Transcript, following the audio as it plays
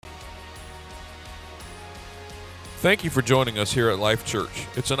Thank you for joining us here at Life Church.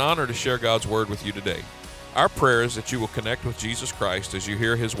 It's an honor to share God's Word with you today. Our prayer is that you will connect with Jesus Christ as you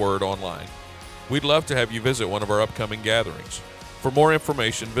hear His Word online. We'd love to have you visit one of our upcoming gatherings. For more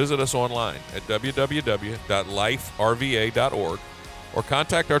information, visit us online at www.liferva.org or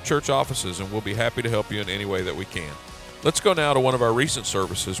contact our church offices and we'll be happy to help you in any way that we can. Let's go now to one of our recent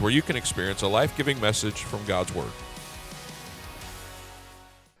services where you can experience a life-giving message from God's Word.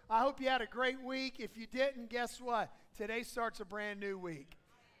 I hope you had a great week. If you didn't, guess what? Today starts a brand new week.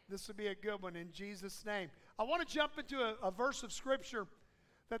 This will be a good one in Jesus' name. I want to jump into a verse of Scripture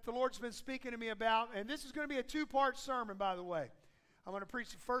that the Lord's been speaking to me about, and this is going to be a two-part sermon, by the way. I'm going to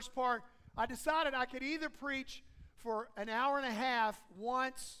preach the first part. I decided I could either preach for an hour and a half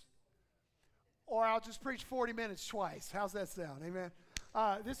once, or I'll just preach 40 minutes twice. How's that sound? Amen.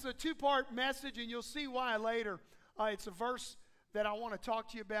 This is a two-part message, and you'll see why later. It's a verse that I want to talk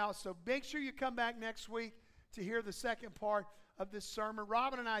to you about. So make sure you come back next week to hear the second part of this sermon.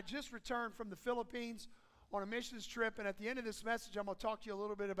 Robin and I just returned from the Philippines on a missions trip, and at the end of this message, I'm going to talk to you a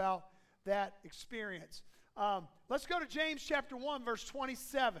little bit about that experience. Let's go to James chapter 1, verse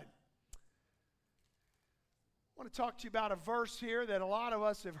 27. I want to talk to you about a verse here that a lot of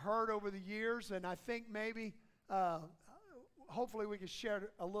us have heard over the years, and I think maybe, hopefully we can share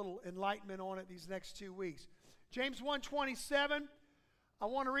a little enlightenment on it these next 2 weeks. James 1:27, I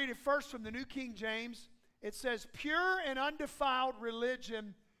want to read it first from the New King James. It says, "Pure and undefiled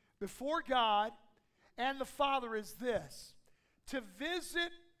religion before God and the Father is this, to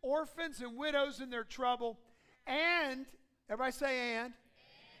visit orphans and widows in their trouble, and," everybody say and.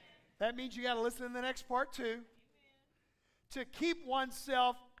 That means you got to listen to the next part too. To keep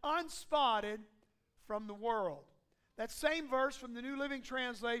oneself unspotted from the world. That same verse from the New Living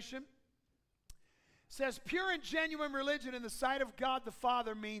Translation says, "Pure and genuine religion in the sight of God the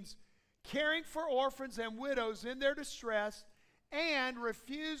Father means caring for orphans and widows in their distress and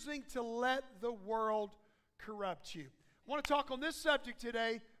refusing to let the world corrupt you." I want to talk on this subject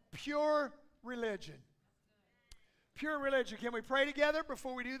today, pure religion. Pure religion. Can we pray together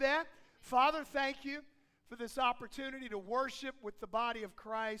before we do that? Father, thank you for this opportunity to worship with the body of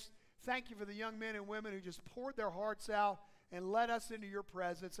Christ. Thank you for the young men and women who just poured their hearts out and led us into your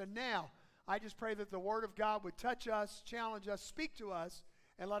presence. And now, I just pray that the Word of God would touch us, challenge us, speak to us,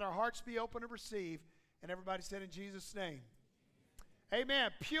 and let our hearts be open to receive. And everybody said in Jesus' name,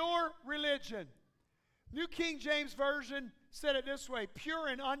 amen. Pure religion. New King James Version said it this way, pure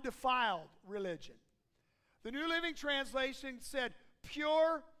and undefiled religion. The New Living Translation said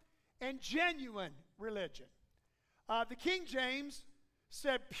pure and genuine religion. The King James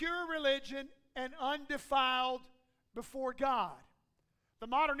said pure religion and undefiled before God. The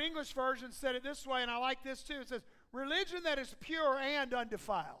Modern English Version said it this way, and I like this too. It says, religion that is pure and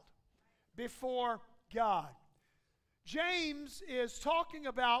undefiled before God. James is talking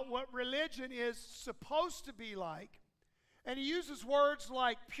about what religion is supposed to be like, and he uses words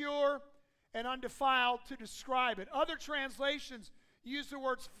like pure and undefiled to describe it. Other translations use the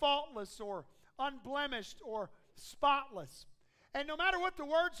words faultless or unblemished or spotless. And no matter what the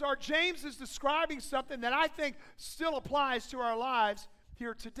words are, James is describing something that I think still applies to our lives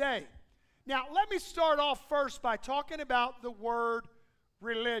here today. Now, let me start off first by talking about the word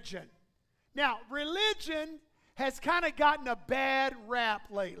religion. Now, religion has kind of gotten a bad rap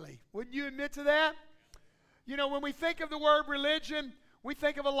lately. Wouldn't you admit to that? You know, when we think of the word religion, we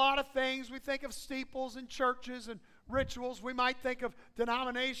think of a lot of things. We think of steeples and churches and rituals. We might think of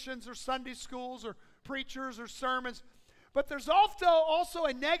denominations or Sunday schools or preachers or sermons. But there's also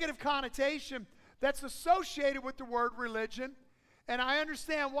a negative connotation that's associated with the word religion. And I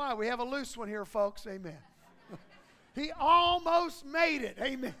understand why. We have a loose one here, folks. Amen. He almost made it.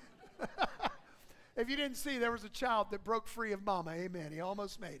 Amen. If you didn't see, there was a child that broke free of mama. Amen. He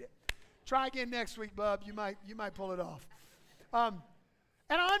almost made it. Try again next week, bub. You might pull it off. And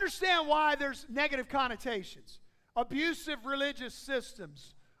I understand why there's negative connotations. Abusive religious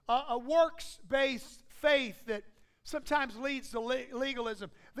systems. A works-based faith that sometimes leads to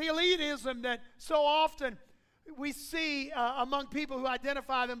legalism. The elitism that so often we see among people who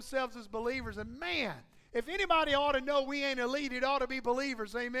identify themselves as believers. And man, if anybody ought to know we ain't elite, it ought to be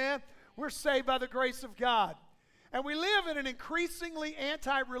believers, amen? We're saved by the grace of God. And we live in an increasingly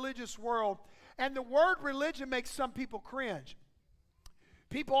anti-religious world, and the word religion makes some people cringe.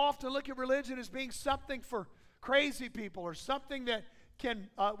 People often look at religion as being something for crazy people or something that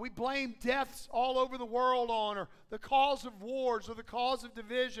we blame deaths all over the world on, or the cause of wars or the cause of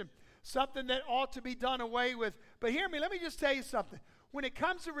division. Something that ought to be done away with. But hear me, let me just tell you something. When it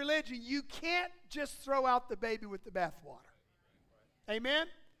comes to religion, you can't just throw out the baby with the bathwater. Amen?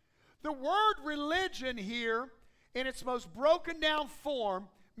 The word religion here in its most broken down form,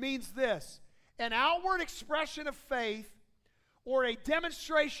 means this: an outward expression of faith or a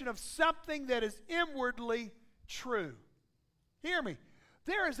demonstration of something that is inwardly true. Hear me.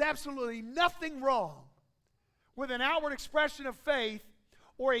 There is absolutely nothing wrong with an outward expression of faith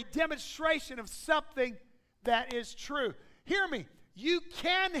or a demonstration of something that is true. Hear me. You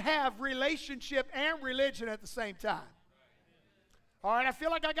can have relationship and religion at the same time. All right, I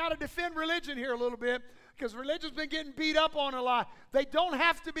feel like I got to defend religion here a little bit because religion's been getting beat up on a lot. They don't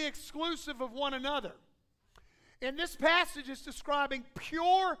have to be exclusive of one another. In this passage, it's describing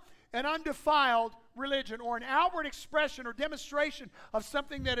pure and undefiled religion, or an outward expression or demonstration of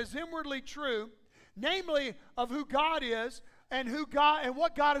something that is inwardly true, namely of who God is and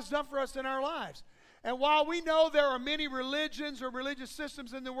what God has done for us in our lives. And while we know there are many religions or religious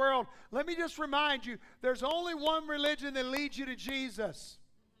systems in the world, let me just remind you, there's only one religion that leads you to Jesus.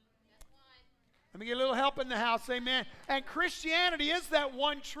 Let me get a little help in the house, amen. And Christianity is that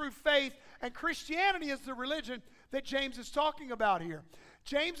one true faith, and Christianity is the religion that James is talking about here.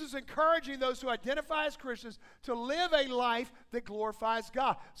 James is encouraging those who identify as Christians to live a life that glorifies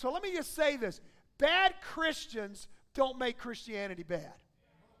God. So let me just say this. Bad Christians don't make Christianity bad.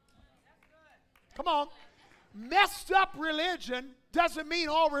 Come on. Messed up religion doesn't mean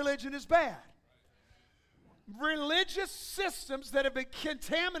all religion is bad. Religious systems that have been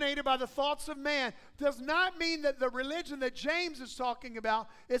contaminated by the thoughts of man does not mean that the religion that James is talking about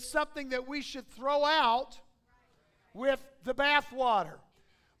is something that we should throw out with the bathwater.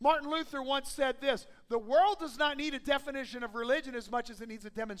 Martin Luther once said this: the world does not need a definition of religion as much as it needs a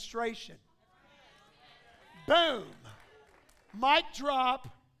demonstration. Boom. Mic drop.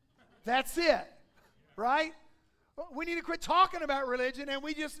 That's it. Right? We need to quit talking about religion, and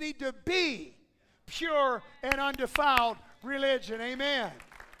we just need to be pure and undefiled religion. Amen.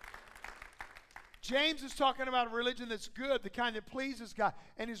 James is talking about a religion that's good, the kind that pleases God,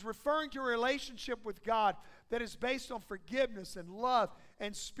 and he's referring to a relationship with God that is based on forgiveness and love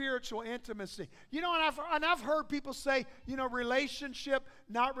and spiritual intimacy. You know, and I've heard people say, you know, relationship,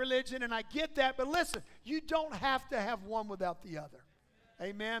 not religion, and I get that, but listen, you don't have to have one without the other.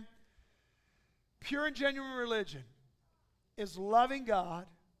 Amen. Pure and genuine religion is loving God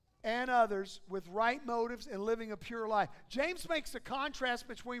and others with right motives and living a pure life. James makes a contrast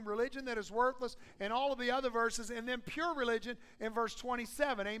between religion that is worthless in all of the other verses and then pure religion in verse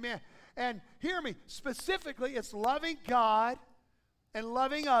 27. Amen. And hear me, specifically, it's loving God and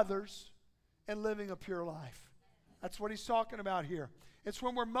loving others and living a pure life. That's what he's talking about here. It's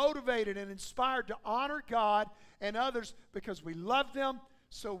when we're motivated and inspired to honor God and others because we love them,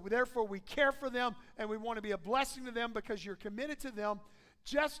 so therefore we care for them and we want to be a blessing to them because you're committed to them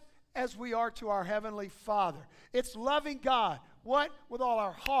just as we are to our Heavenly Father. It's loving God. What? With all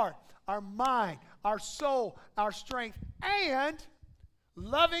our heart, our mind, our soul, our strength, and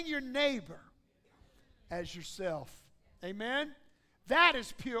loving your neighbor as yourself. Amen? That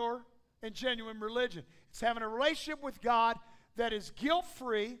is pure and genuine religion. It's having a relationship with God that is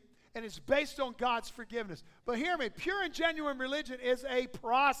guilt-free and is based on God's forgiveness. But hear me, pure and genuine religion is a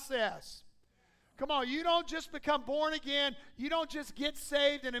process. Come on, you don't just become born again. You don't just get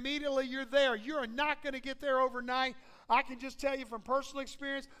saved and immediately you're there. You are not going to get there overnight. I can just tell you from personal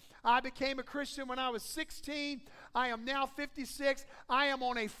experience, I became a Christian when I was 16. I am now 56. I am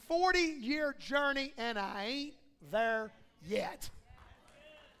on a 40-year journey and I ain't there yet.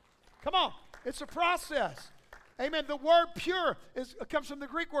 Come on, it's a process. Amen. The word pure comes from the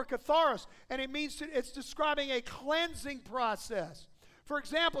Greek word katharos, and it means it's describing a cleansing process. For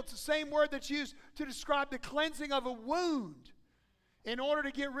example, it's the same word that's used to describe the cleansing of a wound in order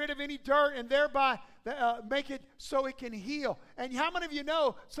to get rid of any dirt and thereby make it so it can heal. And how many of you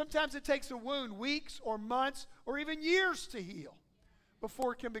know sometimes it takes a wound weeks or months or even years to heal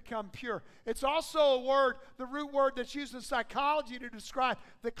before it can become pure? It's also a word, the root word that's used in psychology to describe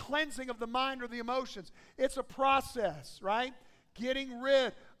the cleansing of the mind or the emotions. It's a process, right? Getting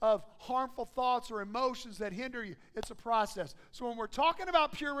rid of harmful thoughts or emotions that hinder you. It's a process. So when we're talking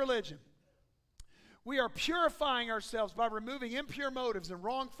about pure religion, we are purifying ourselves by removing impure motives and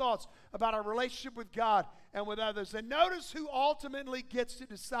wrong thoughts about our relationship with God and with others. And notice who ultimately gets to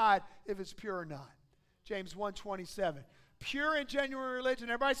decide if it's pure or not. James 1:27. Pure and genuine religion.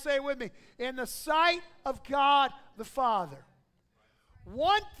 Everybody say it with me. In the sight of God the Father.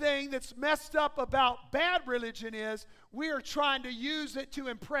 One thing that's messed up about bad religion is we are trying to use it to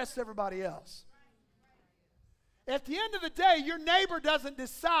impress everybody else. At the end of the day, your neighbor doesn't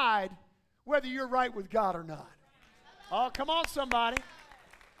decide whether you're right with God or not. Oh, come on, somebody.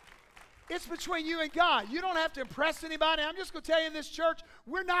 It's between you and God. You don't have to impress anybody. I'm just going to tell you in this church,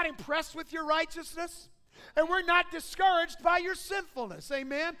 we're not impressed with your righteousness. And we're not discouraged by your sinfulness.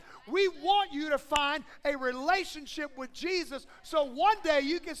 Amen. We want you to find a relationship with Jesus so one day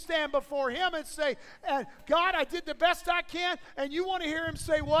you can stand before him and say, God, I did the best I can. And you want to hear him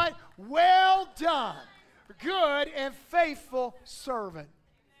say what? Well done, good and faithful servant.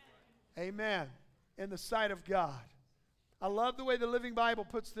 Amen. In the sight of God. I love the way the Living Bible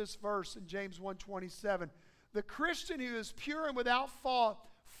puts this verse in James 1:27. The Christian who is pure and without fault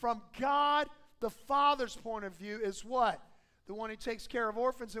from God the Father's point of view is what? The one who takes care of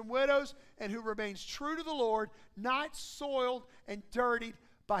orphans and widows and who remains true to the Lord, not soiled and dirtied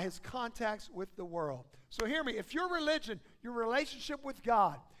by his contacts with the world. So hear me. If your religion, your relationship with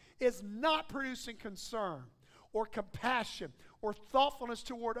God is not producing concern or compassion or thoughtfulness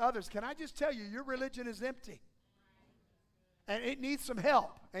toward others, can I just tell you, your religion is empty. And it needs some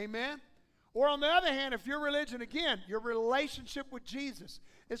help. Amen? Or on the other hand, if your religion, again, your relationship with Jesus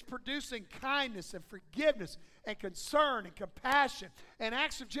is producing kindness and forgiveness and concern and compassion and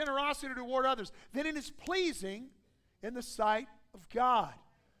acts of generosity toward others, then it is pleasing in the sight of God.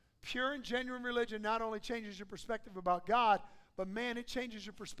 Pure and genuine religion not only changes your perspective about God, but man, it changes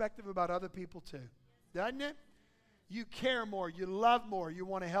your perspective about other people too. Doesn't it? You care more, you love more, you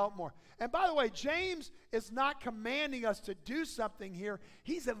want to help more. And by the way, James is not commanding us to do something here.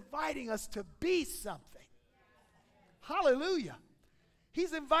 He's inviting us to be something. Hallelujah.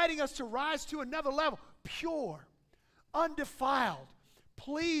 He's inviting us to rise to another level. Pure, undefiled,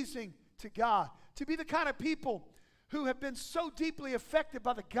 pleasing to God. To be the kind of people who have been so deeply affected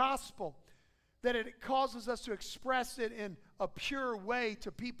by the gospel that it causes us to express it in a pure way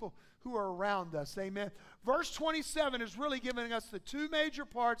to people who are around us. Amen. Verse 27 is really giving us the two major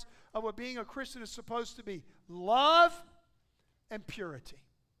parts of what being a Christian is supposed to be: love and purity.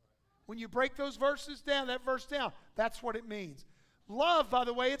 When you break those verses down, that verse down, that's what it means. Love, by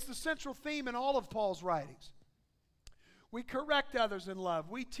the way, it's the central theme in all of Paul's writings. We correct others in love.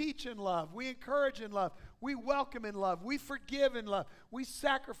 We teach in love. We encourage in love. We welcome in love. We forgive in love. We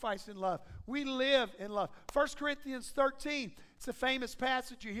sacrifice in love. We live in love. 1 Corinthians 13, it's a famous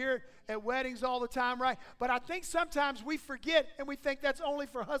passage. You hear it at weddings all the time, right? But I think sometimes we forget and we think that's only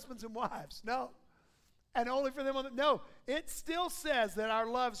for husbands and wives. No. And only for them. No. It still says that our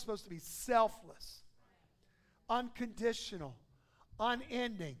love is supposed to be selfless, unconditional,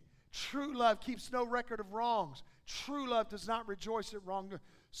 unending. True love keeps no record of wrongs. True love does not rejoice at wrongdoing.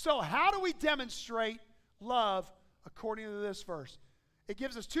 So how do we demonstrate love according to this verse? It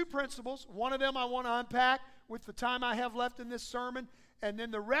gives us two principles. One of them I want to unpack with the time I have left in this sermon, and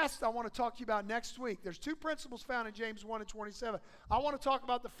then the rest I want to talk to you about next week. There's two principles found in James 1:27. I want to talk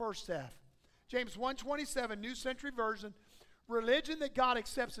about the first half. James 1:27, New Century Version. Religion that God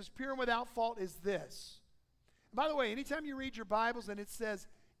accepts as pure and without fault is this. And by the way, anytime you read your Bibles and it says,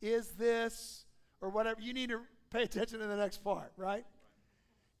 is this, or whatever, you need to pay attention to the next part, right?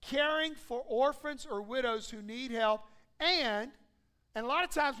 Caring for orphans or widows who need help, and a lot of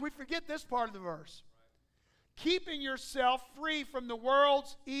times we forget this part of the verse, keeping yourself free from the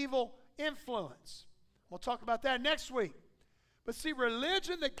world's evil influence. We'll talk about that next week. But see,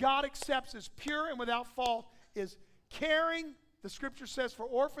 religion that God accepts as pure and without fault is caring, the scripture says, for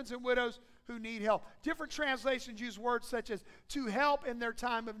orphans and widows who need help. Different translations use words such as to help in their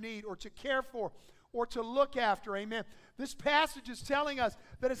time of need, or to care for, or to look after. Amen. This passage is telling us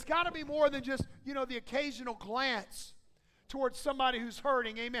that it's got to be more than just, the occasional glance towards somebody who's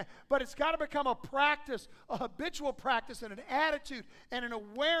hurting. Amen. But it's got to become a practice, a habitual practice, and an attitude and an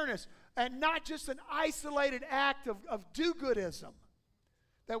awareness, and not just an isolated act of do-goodism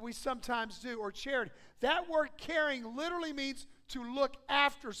that we sometimes do, or charity. That word caring literally means to look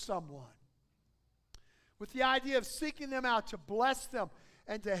after someone, with the idea of seeking them out, to bless them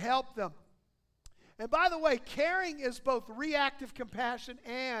and to help them. And by the way, caring is both reactive compassion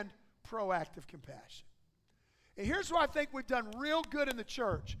and proactive compassion. And here's where I think we've done real good in the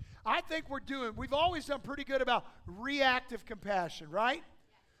church. I think we've always done pretty good about reactive compassion, right?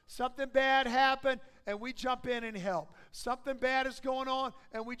 Something bad happened and we jump in and help. Something bad is going on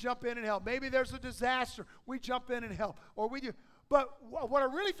and we jump in and help. Maybe there's a disaster, we jump in and help. Or we do. But what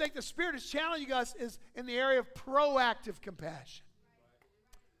I really think the Spirit is challenging us is in the area of proactive compassion.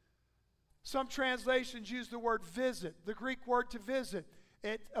 Some translations use the word visit. The Greek word to visit,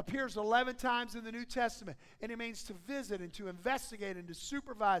 it appears 11 times in the New Testament. And it means to visit and to investigate and to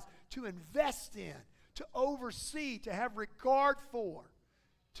supervise, to invest in, to oversee, to have regard for,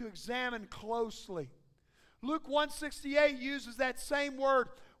 to examine closely. Luke 1:68 uses that same word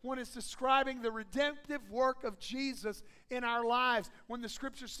when it's describing the redemptive work of Jesus in our lives. When the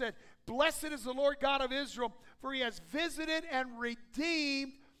scripture said, "Blessed is the Lord God of Israel, for he has visited and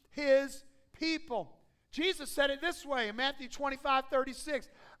redeemed his people." Jesus said it this way in Matthew 25:36.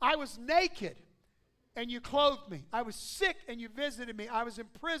 I was naked and you clothed me. I was sick and you visited me. I was in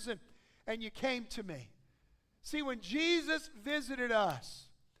prison and you came to me. See, when Jesus visited us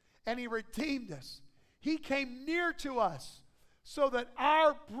and he redeemed us, he came near to us so that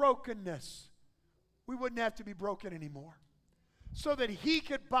our brokenness, we wouldn't have to be broken anymore. So that he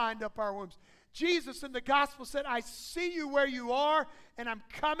could bind up our wounds. Jesus in the gospel said, I see you where you are and I'm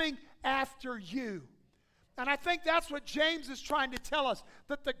coming after you. And I think that's what James is trying to tell us,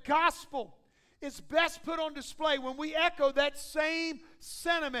 that the gospel is best put on display when we echo that same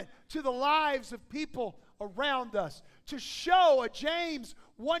sentiment to the lives of people around us, to show a James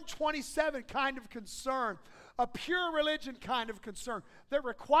 1:27 kind of concern, a pure religion kind of concern that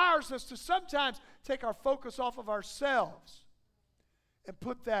requires us to sometimes take our focus off of ourselves and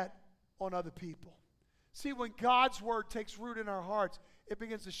put that on other people. See, when God's word takes root in our hearts, it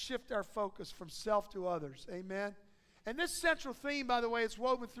begins to shift our focus from self to others. Amen? And this central theme, by the way, is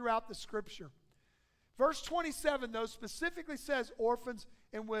woven throughout the scripture. Verse 27, though, specifically says orphans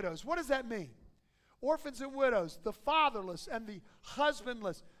and widows. What does that mean? Orphans and widows, the fatherless and the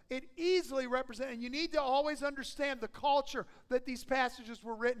husbandless. It easily represents, and you need to always understand the culture that these passages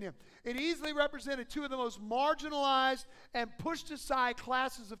were written in. It easily represented two of the most marginalized and pushed aside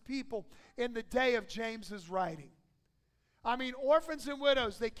classes of people in the day of James's writing. I mean, orphans and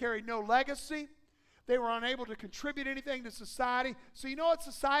widows, they carried no legacy. They were unable to contribute anything to society. So you know what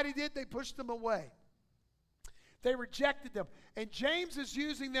society did? They pushed them away. They rejected them. And James is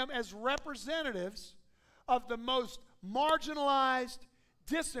using them as representatives of the most marginalized,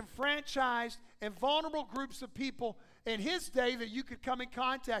 disenfranchised, and vulnerable groups of people in his day that you could come in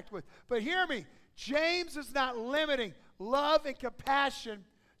contact with. But hear me, James is not limiting love and compassion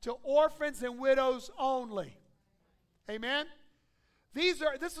to orphans and widows only. Amen? This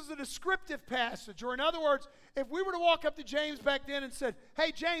is a descriptive passage. Or in other words, if we were to walk up to James back then and said,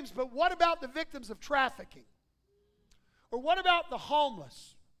 hey James, but what about the victims of trafficking? Or what about the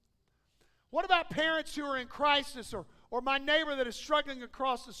homeless? What about parents who are in crisis, or my neighbor that is struggling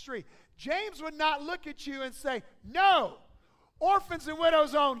across the street? James would not look at you and say, no, orphans and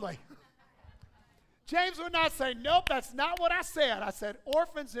widows only. James would not say, nope, that's not what I said. I said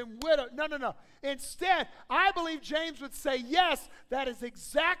orphans and widows. No. Instead, I believe James would say, yes, that is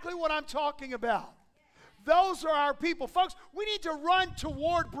exactly what I'm talking about. Those are our people. Folks, we need to run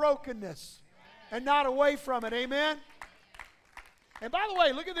toward brokenness and not away from it. Amen? And by the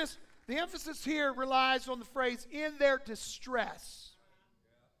way, look at this. The emphasis here relies on the phrase, in their distress.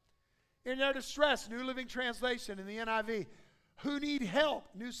 In their distress, New Living Translation in the NIV. Who need help,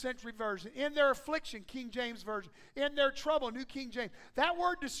 New Century Version. In their affliction, King James Version. In their trouble, New King James. That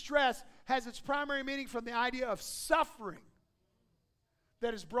word distress has its primary meaning from the idea of suffering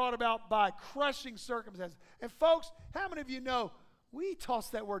that is brought about by crushing circumstances. And folks, how many of you know we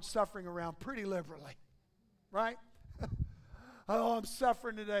toss that word suffering around pretty liberally, right? Oh, I'm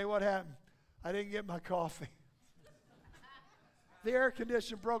suffering today. What happened? I didn't get my coffee. The air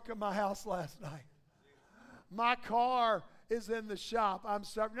conditioner broke in my house last night. My car is in the shop. I'm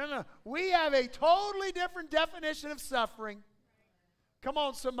suffering. No. We have a totally different definition of suffering. Come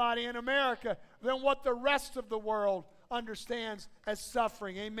on, somebody, in America than what the rest of the world understands as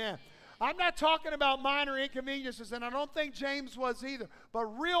suffering. Amen. I'm not talking about minor inconveniences, and I don't think James was either, but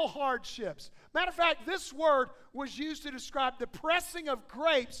real hardships. Matter of fact, this word was used to describe the pressing of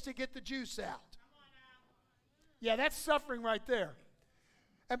grapes to get the juice out. Yeah, that's suffering right there.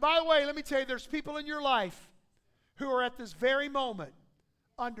 And by the way, let me tell you, there's people in your life who are at this very moment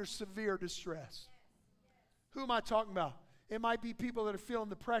under severe distress. Who am I talking about? It might be people that are feeling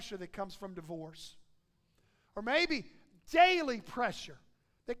the pressure that comes from divorce. Or maybe daily pressure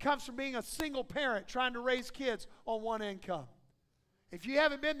that comes from being a single parent trying to raise kids on one income. If you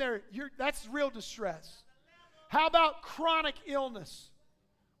haven't been there, that's real distress. How about chronic illness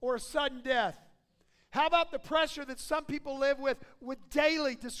or a sudden death? How about the pressure that some people live with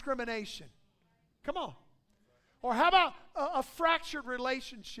daily discrimination? Come on. Or how about a fractured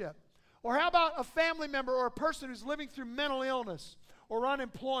relationship? Or how about a family member or a person who's living through mental illness or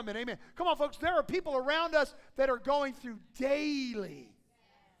unemployment? Amen. Come on, folks. There are people around us that are going through daily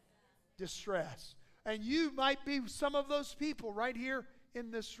distress. And you might be some of those people right here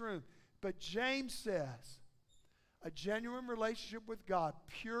in this room. But James says, a genuine relationship with God,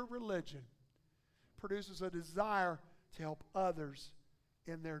 pure religion, produces a desire to help others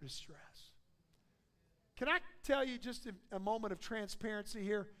in their distress. Can I tell you just a moment of transparency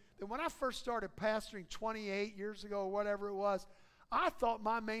here? That when I first started pastoring 28 years ago or whatever it was, I thought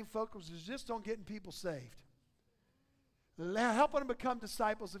my main focus was just on getting people saved. Helping them become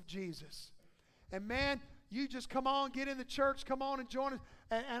disciples of Jesus. And man, you just come on, get in the church, come on and join us.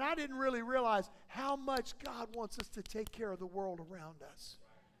 And I didn't really realize how much God wants us to take care of the world around us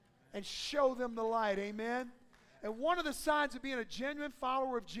and show them the light. Amen? And one of the signs of being a genuine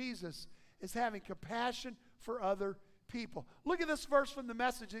follower of Jesus is having compassion for other people. Look at this verse from the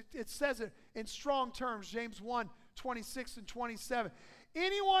Message. It says it in strong terms, James 1, 26 and 27.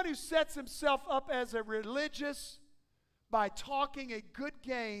 Anyone who sets himself up as a religious by talking a good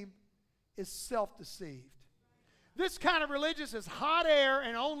game is self-deceived. This kind of religious is hot air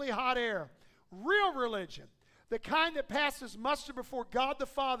and only hot air. Real religion, the kind that passes muster before God the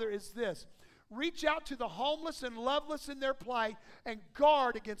Father, is this: reach out to the homeless and loveless in their plight and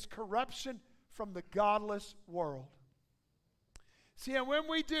guard against corruption from the godless world. See, and when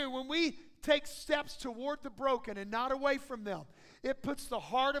we take steps toward the broken and not away from them, it puts the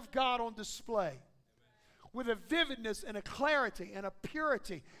heart of God on display with a vividness and a clarity and a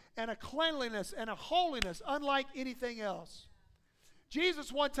purity and a cleanliness and a holiness unlike anything else.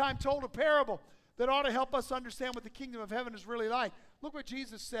 Jesus one time told a parable that ought to help us understand what the kingdom of heaven is really like. Look what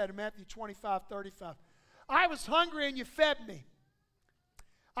Jesus said in Matthew 25:35. I was hungry and you fed me.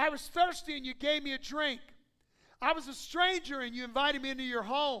 I was thirsty and you gave me a drink. I was a stranger and you invited me into your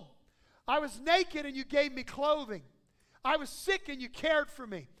home. I was naked and you gave me clothing. I was sick and you cared for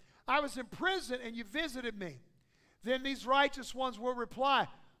me. I was in prison and you visited me. Then these righteous ones will reply,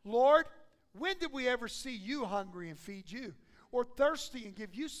 Lord, when did we ever see you hungry and feed you? Or thirsty and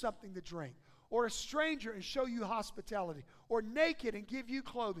give you something to drink? Or a stranger and show you hospitality? Or naked and give you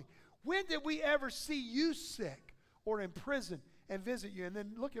clothing? When did we ever see you sick or in prison and visit you? And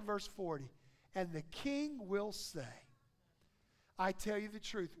then look at verse 40. And the king will say, I tell you the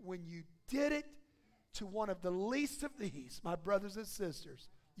truth, when you did it to one of the least of these, my brothers and sisters,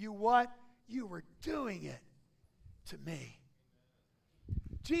 you what? You were doing it to me.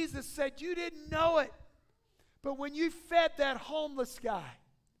 Jesus said you didn't know it, but when you fed that homeless guy,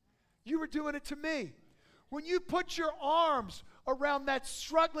 you were doing it to me. When you put your arms around that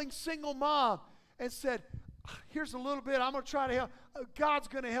struggling single mom and said, here's a little bit, I'm going to try to help. God's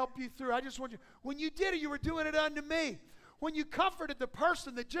going to help you through. I just want you. When you did it, you were doing it unto me. When you comforted the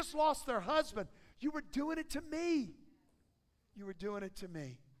person that just lost their husband, you were doing it to me. You were doing it to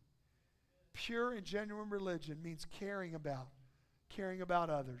me. Pure and genuine religion means caring about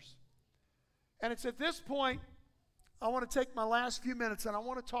others. And it's at this point, I want to take my last few minutes and I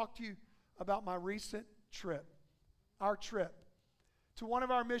want to talk to you about my recent trip, our trip to one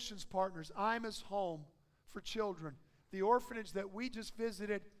of our missions partners, I'm His Home for Children, the orphanage that we just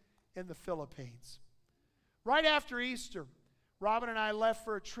visited in the Philippines. Right after Easter, Robin and I left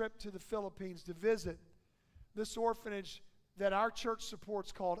for a trip to the Philippines to visit this orphanage that our church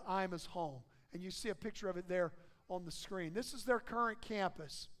supports called I'm His Home. And you see a picture of it there on the screen. This is their current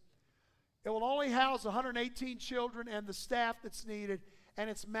campus. It will only house 118 children and the staff that's needed, and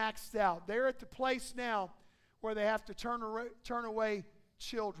it's maxed out. They're at the place now where they have to turn away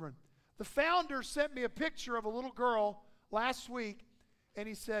children. The founder sent me a picture of a little girl last week, and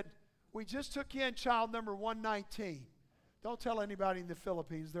he said, we just took in child number 119. Don't tell anybody in the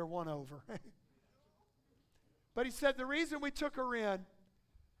Philippines, they're one over. But he said the reason we took her in,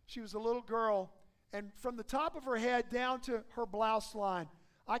 she was a little girl, and from the top of her head down to her blouse line,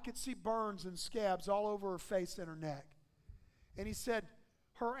 I could see burns and scabs all over her face and her neck. And he said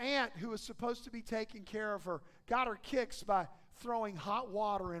her aunt, who was supposed to be taking care of her, got her kicks by throwing hot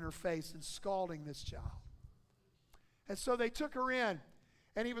water in her face and scalding this child. And so they took her in,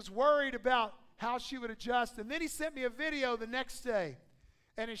 and he was worried about how she would adjust. And then he sent me a video the next day,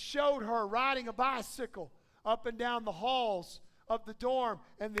 and it showed her riding a bicycle up and down the halls of the dorm,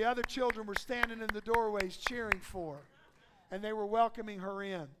 and the other children were standing in the doorways cheering for her, and they were welcoming her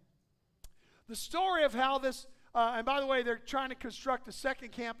in. The story of how this, and by the way, they're trying to construct a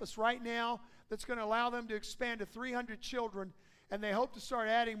second campus right now that's going to allow them to expand to 300 children, and they hope to start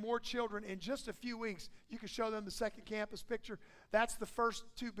adding more children in just a few weeks. You can show them the second campus picture. That's the first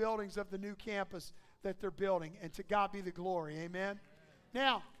two buildings of the new campus that they're building, and to God be the glory. Amen?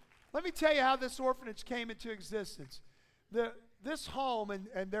 Now, let me tell you how this orphanage came into existence. This home,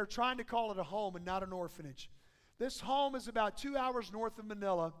 and they're trying to call it a home and not an orphanage. This home is about 2 hours north of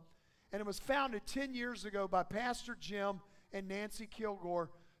Manila, and it was founded 10 years ago by Pastor Jim and Nancy Kilgore,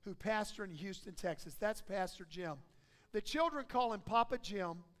 who pastor in Houston, Texas. That's Pastor Jim. The children call him Papa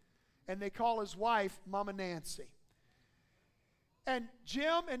Jim, and they call his wife Mama Nancy. And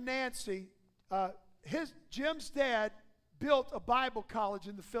Jim and Nancy, Jim's dad built a Bible college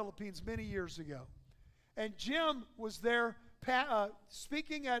in the Philippines many years ago. And Jim was there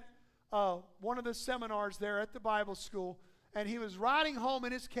speaking at one of the seminars there at the Bible school, And he was riding home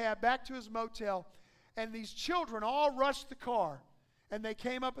in his cab back to his motel, and these children all rushed the car. And they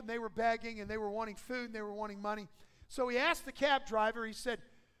came up and they were begging and they were wanting food and they were wanting money. So he asked the cab driver, he said,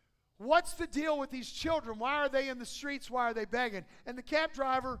 "What's the deal with these children? Why are they in the streets? Why are they begging?" And the cab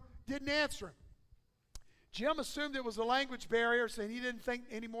driver didn't answer him. Jim assumed it was a language barrier, so he didn't think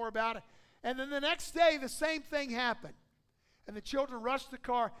any more about it. And then the next day, the same thing happened. And the children rushed the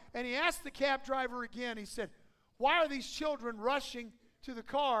car, and he asked the cab driver again. He said, "Why are these children rushing to the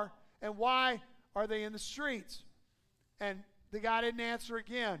car, and why are they in the streets?" And the guy didn't answer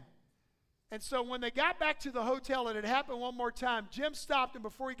again. And so when they got back to the hotel, and it happened one more time, Jim stopped him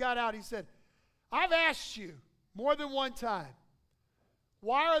before he got out. He said, "I've asked you more than one time,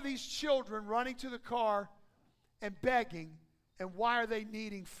 why are these children running to the car and begging, and why are they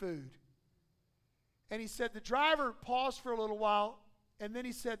needing food?" And he said, the driver paused for a little while, and then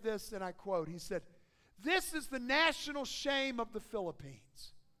he said this, and I quote, he said, "This is the national shame of the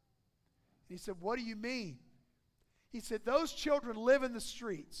Philippines." And he said, "What do you mean?" He said, "Those children live in the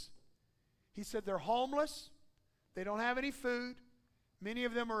streets." He said, "They're homeless. They don't have any food. Many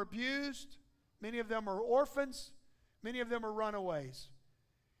of them are abused. Many of them are orphans. Many of them are runaways."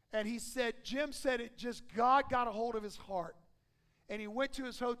 And he said, Jim said it just, God got a hold of his heart. And he went to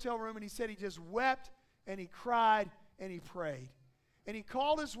his hotel room and he said he just wept and he cried and he prayed. And he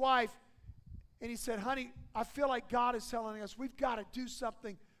called his wife and he said, "Honey, I feel like God is telling us we've got to do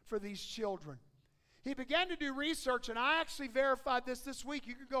something for these children." He began to do research, and I actually verified this week.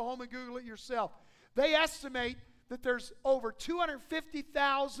 You can go home and Google it yourself. They estimate that there's over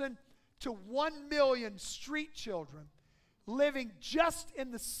 250,000 to 1 million street children living just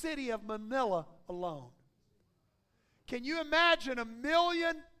in the city of Manila alone. Can you imagine 1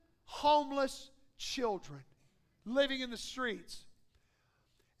 million homeless children living in the streets?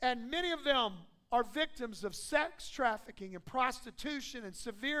 And many of them are victims of sex trafficking and prostitution and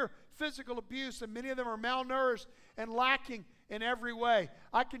severe physical abuse, and many of them are malnourished and lacking in every way.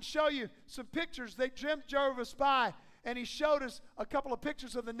 I can show you some pictures. Jim drove us by, and he showed us a couple of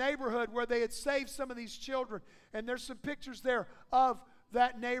pictures of the neighborhood where they had saved some of these children. And there's some pictures there of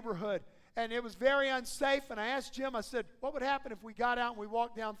that neighborhood. And it was very unsafe. And I asked Jim, I said, what would happen if we got out and we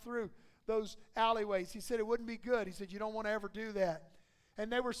walked down through those alleyways? He said, it wouldn't be good. He said, you don't want to ever do that.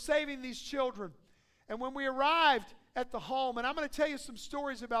 And they were saving these children. And when we arrived at the home, and I'm going to tell you some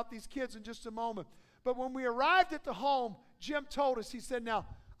stories about these kids in just a moment. But when we arrived at the home, Jim told us, he said, now,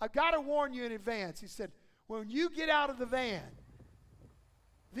 I've got to warn you in advance. He said, when you get out of the van,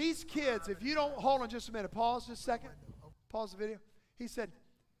 these kids, if you don't, hold on just a minute, pause just a second, pause the video. He said,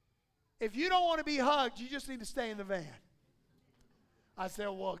 if you don't want to be hugged, you just need to stay in the van. I said,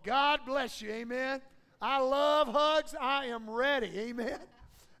 well, God bless you, amen. I love hugs, I am ready, amen.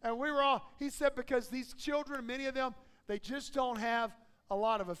 And we were all, he said, because these children, many of them, they just don't have a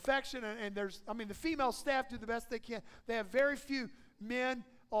lot of affection. And there's, I mean, the female staff do the best they can. They have very few men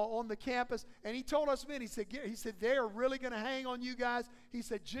on the campus. And he told us men, he said, they are really going to hang on you guys. He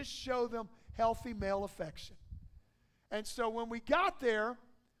said, just show them healthy male affection. And so when we got there,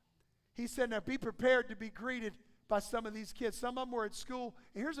 he said, now be prepared to be greeted by some of these kids. Some of them were at school.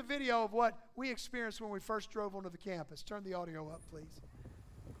 And here's a video of what we experienced when we first drove onto the campus. Turn the audio up, please.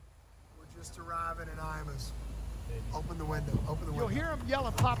 We're just arriving in Imus. Open the window. Open the window. You'll hear them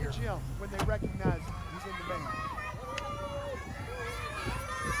yelling Papa Jim when they recognize he's in the van.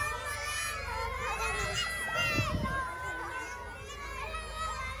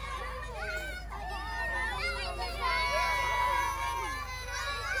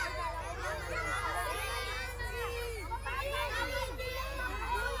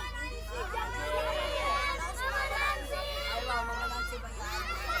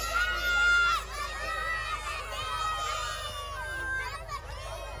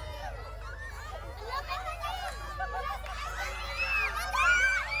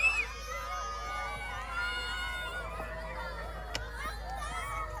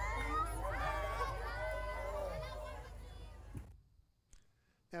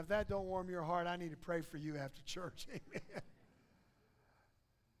 Now, if that don't warm your heart, I need to pray for you after church. Amen.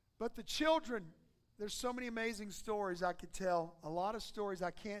 But the children, there's so many amazing stories I could tell. A lot of stories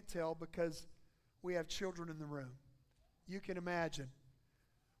I can't tell because we have children in the room. You can imagine.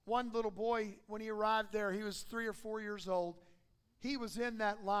 One little boy, when he arrived there, he was 3 or 4 years old. He was in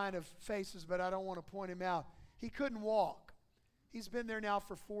that line of faces, but I don't want to point him out. He couldn't walk. He's been there now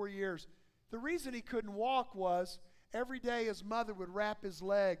for 4 years. The reason he couldn't walk was every day his mother would wrap his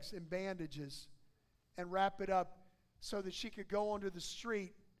legs in bandages and wrap it up so that she could go onto the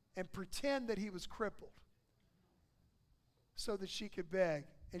street and pretend that he was crippled so that she could beg.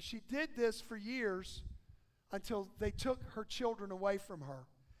 And she did this for years until they took her children away from her.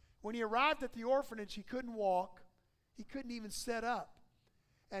 When he arrived at the orphanage, he couldn't walk. He couldn't even sit up.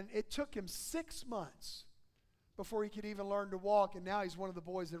 And it took him 6 months before he could even learn to walk. And now he's one of the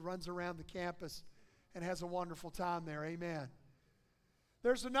boys that runs around the campus and has a wonderful time there. Amen.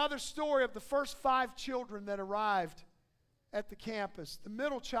 There's another story of the first 5 children that arrived at the campus. The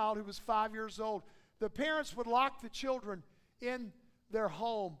middle child, who was 5 years old, the parents would lock the children in their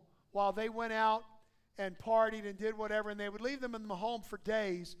home while they went out and partied and did whatever, and they would leave them in the home for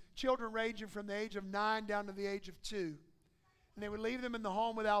days, children ranging from the age of 9 down to the age of 2. And they would leave them in the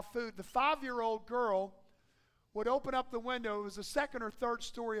home without food. The 5-year-old girl would open up the window. It was a 2nd or 3rd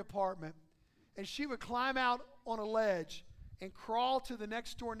story apartment, and she would climb out on a ledge and crawl to the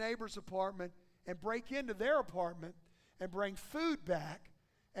next door neighbor's apartment and break into their apartment and bring food back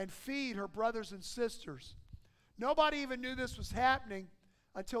and feed her brothers and sisters. Nobody even knew this was happening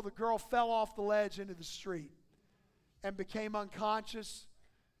until the girl fell off the ledge into the street and became unconscious.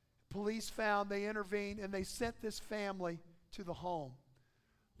 Police found, they intervened, and they sent this family to the home.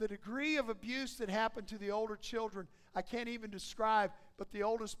 The degree of abuse that happened to the older children, I can't even describe, but the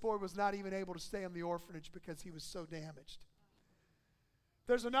oldest boy was not even able to stay in the orphanage because he was so damaged.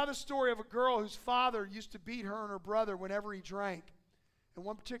 There's another story of a girl whose father used to beat her and her brother whenever he drank. And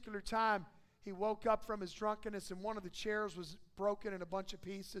one particular time, he woke up from his drunkenness and one of the chairs was broken in a bunch of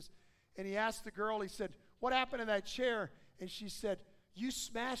pieces. And he asked the girl, he said, "What happened to that chair?" And she said, "You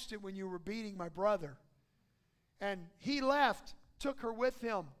smashed it when you were beating my brother." And he left, took her with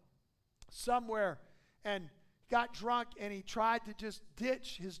him somewhere, and got drunk, and he tried to just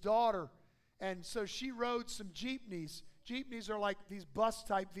ditch his daughter. And so she rode some jeepneys. Jeepneys are like these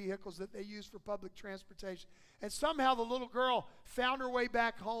bus-type vehicles that they use for public transportation. And somehow the little girl found her way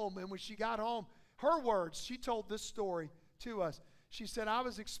back home. And when she got home, her words, she told this story to us. She said, "I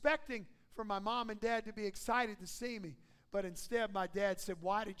was expecting for my mom and dad to be excited to see me. But instead, my dad said,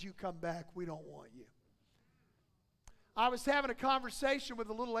 'Why did you come back? We don't want you.'" I was having a conversation with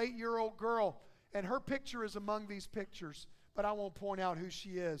a little 8-year-old girl. And her picture is among these pictures. But I won't point out who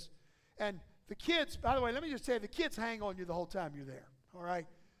she is. And the kids, by the way, let me just say, the kids hang on you the whole time you're there, all right?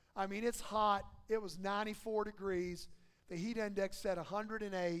 I mean, it's hot. It was 94 degrees. The heat index said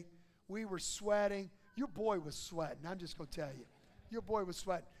 108. We were sweating. Your boy was sweating. I'm just going to tell you. Your boy was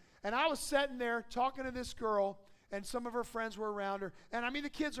sweating. And I was sitting there talking to this girl, and some of her friends were around her. And, I mean, the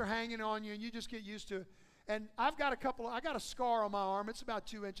kids are hanging on you, and you just get used to it. And I got a scar on my arm. It's about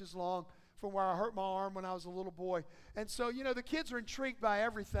 2 inches long from where I hurt my arm when I was a little boy. And so, you know, the kids are intrigued by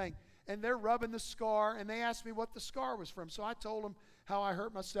everything. And they're rubbing the scar, and they asked me what the scar was from. So I told them how I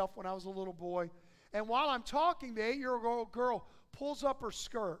hurt myself when I was a little boy. And while I'm talking, the 8-year-old girl pulls up her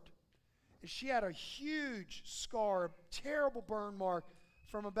skirt. And she had a huge scar, a terrible burn mark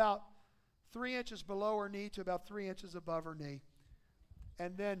from about 3 inches below her knee to about 3 inches above her knee.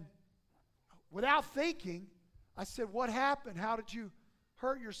 And then, without thinking, I said, "What happened? How did you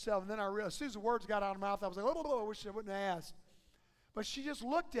hurt yourself?" And then I realized, as soon as the words got out of my mouth, I was like, "Oh, I wish I wouldn't have asked." But she just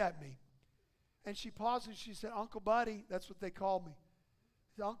looked at me, and she paused, and she said, "Uncle Buddy," that's what they called me.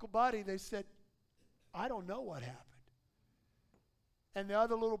 Said, "Uncle Buddy," they said, "I don't know what happened." And the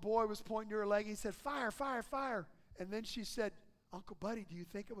other little boy was pointing to her leg. He said, "Fire, fire, fire." And then she said, "Uncle Buddy, do you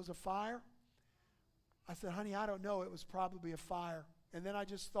think it was a fire?" I said, "Honey, I don't know. It was probably a fire." And then I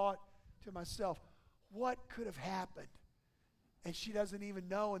just thought to myself, what could have happened? And she doesn't even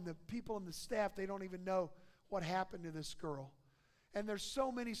know, and the people in the staff, they don't even know what happened to this girl. And there's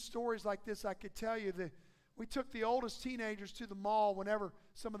so many stories like this I could tell you. That we took the oldest teenagers to the mall whenever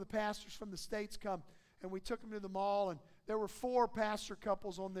some of the pastors from the States come. And we took them to the mall, and there were 4 pastor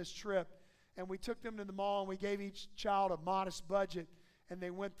couples on this trip. And we took them to the mall, and we gave each child a modest budget. And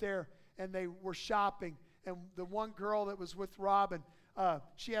they went there, and they were shopping. And the one girl that was with Robin,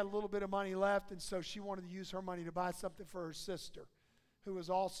 she had a little bit of money left, and so she wanted to use her money to buy something for her sister, who was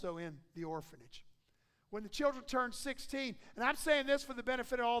also in the orphanage. When the children turned 16, and I'm saying this for the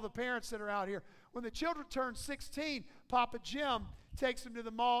benefit of all the parents that are out here. When the children turn 16, Papa Jim takes them to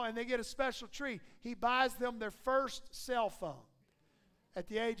the mall, and they get a special treat. He buys them their first cell phone at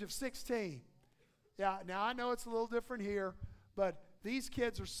the age of 16. Yeah, now I know it's a little different here, but these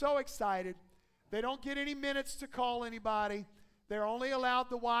kids are so excited. They don't get any minutes to call anybody. They're only allowed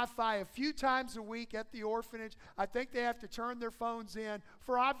the Wi-Fi a few times a week at the orphanage. I think they have to turn their phones in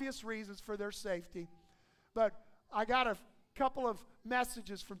for obvious reasons, for their safety. But I got a couple of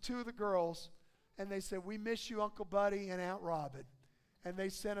messages from 2 of the girls, and they said, "We miss you, Uncle Buddy and Aunt Robin." And they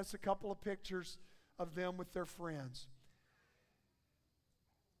sent us a couple of pictures of them with their friends.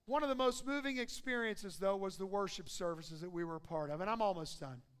 One of the most moving experiences, though, was the worship services that we were a part of. And I'm almost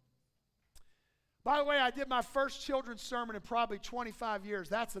done. By the way, I did my first children's sermon in probably 25 years.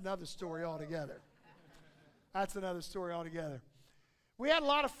 That's another story altogether. That's another story altogether. We had a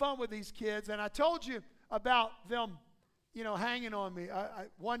lot of fun with these kids, and I told you about them, hanging on me.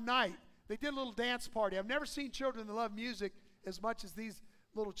 One night, they did a little dance party. I've never seen children that love music as much as these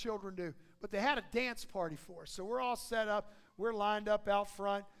little children do. But they had a dance party for us. So we're all set up. We're lined up out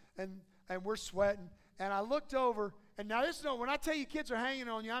front, and we're sweating. And I looked over, and now this is when I tell you kids are hanging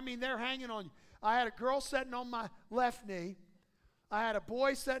on you, I mean they're hanging on you. I had a girl sitting on my left knee. I had a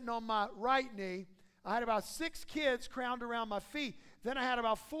boy sitting on my right knee. I had about 6 kids crowned around my feet. Then I had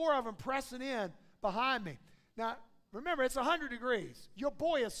about 4 of them pressing in behind me. Now, remember, it's 100 degrees. Your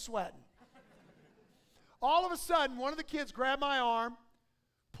boy is sweating. All of a sudden, one of the kids grabbed my arm,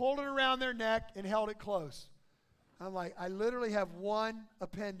 pulled it around their neck, and held it close. I'm like, I literally have one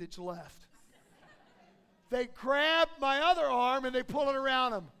appendage left. They grabbed my other arm, and they pull it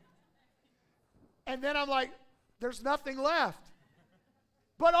around him. And then I'm like, there's nothing left.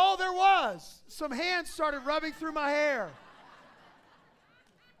 But all there was, some hands started rubbing through my hair.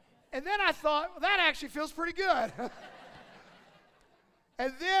 And then I thought, well, that actually feels pretty good.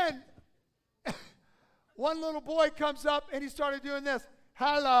 And then one little boy comes up and he started doing this.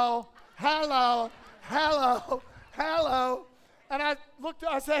 Hello, hello, hello, hello. And I looked,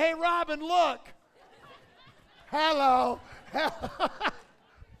 I said, hey, Robin, look. Hello, hello.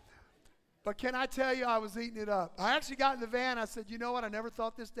 But can I tell you, I was eating it up. I actually got in the van. I said, you know what? I never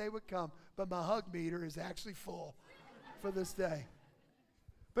thought this day would come, but my hug meter is actually full for this day.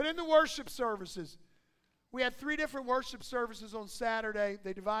 But in the worship services, we had 3 different worship services on Saturday.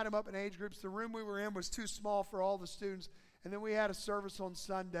 They divide them up in age groups. The room we were in was too small for all the students. And then we had a service on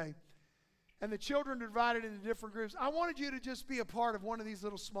Sunday. And the children are divided into different groups. I wanted you to just be a part of one of these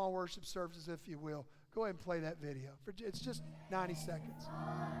little small worship services, if you will. Go ahead and play that video. It's just 90 seconds.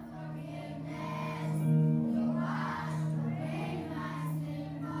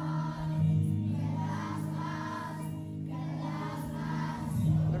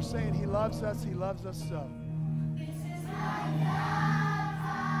 They're saying he loves us so.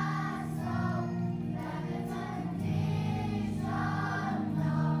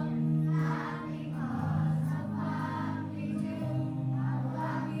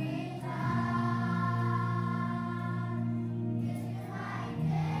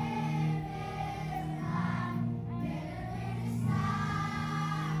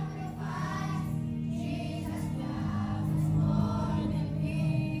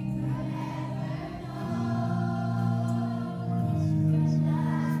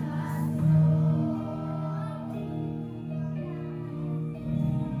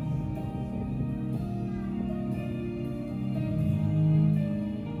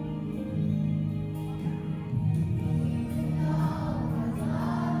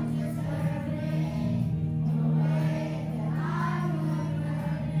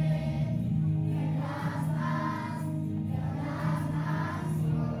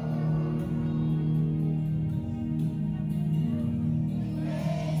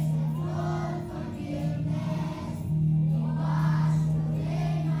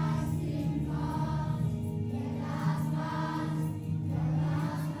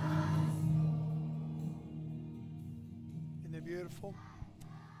 Beautiful.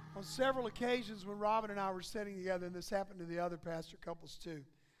 On several occasions when Robin and I were sitting together, and this happened to the other pastor couples too,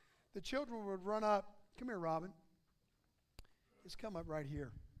 the children would run up. Come here, Robin. Just come up right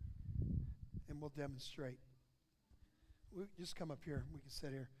here, and we'll demonstrate. Just come up here. We can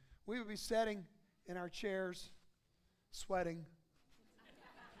sit here. We would be sitting in our chairs, sweating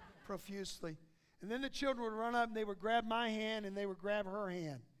profusely. And then the children would run up, and they would grab my hand, and they would grab her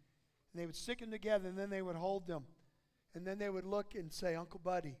hand. And they would stick them together, and then they would hold them. And then they would look and say, Uncle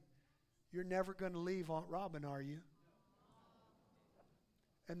Buddy, you're never going to leave Aunt Robin, are you?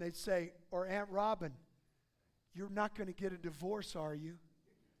 And they'd say, or Aunt Robin, you're not going to get a divorce, are you?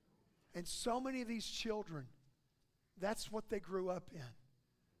 And so many of these children, that's what they grew up in.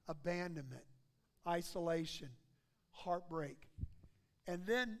 Abandonment, isolation, heartbreak. And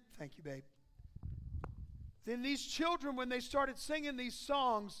then, thank you, babe. Then these children, when they started singing these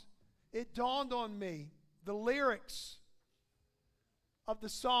songs, it dawned on me, the lyrics of the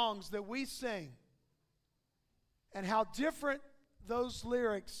songs that we sing and how different those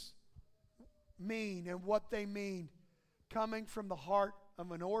lyrics mean and what they mean coming from the heart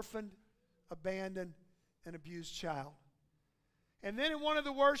of an orphaned, abandoned, and abused child. And then in one of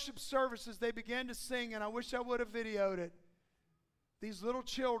the worship services, they began to sing, and I wish I would have videoed it. These little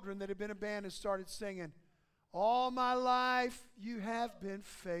children that had been abandoned started singing, all my life you have been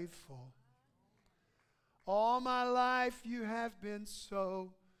faithful. All my life you have been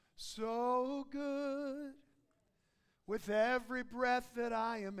so, so good. With every breath that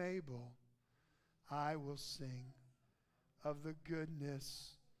I am able, I will sing of the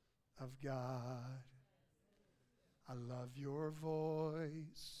goodness of God. I love your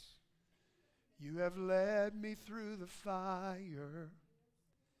voice. You have led me through the fire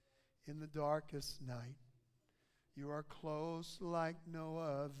in the darkest night. You are close like no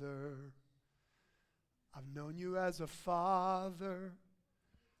other. I've known you as a father.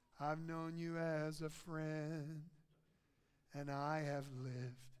 I've known you as a friend. And I have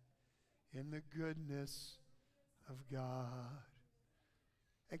lived in the goodness of God.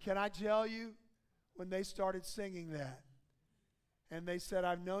 And can I tell you, when they started singing that, and they said,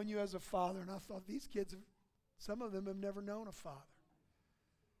 I've known you as a father, and I thought, these kids, some of them have never known a father.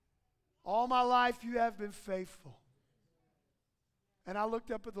 All my life you have been faithful. And I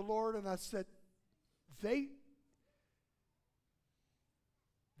looked up at the Lord and I said, they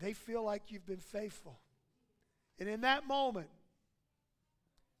feel like you've been faithful. And in that moment,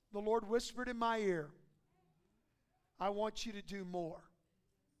 the Lord whispered in my ear, I want you to do more.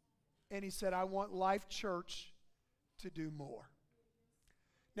 And he said, I want Life Church to do more.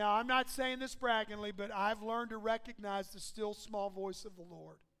 Now, I'm not saying this braggingly, but I've learned to recognize the still small voice of the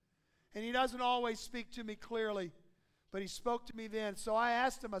Lord. And he doesn't always speak to me clearly, but he spoke to me then. So I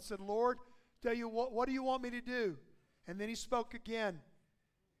asked him, I said, Lord, tell you what do you want me to do? And then he spoke again.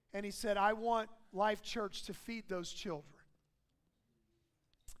 And he said, I want Life Church to feed those children.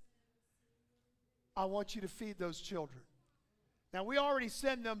 I want you to feed those children. Now, we already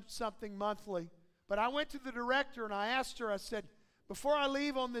send them something monthly, but I went to the director and I asked her, I said, before I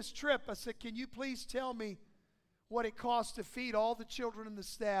leave on this trip, I said, can you please tell me what it costs to feed all the children and the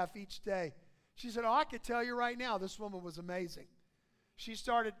staff each day? She said, oh, I could tell you right now. This woman was amazing. She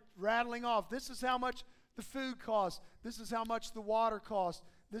started rattling off, this is how much the food costs. This is how much the water costs.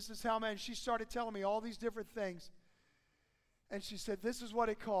 This is how much. She started telling me all these different things. And she said, this is what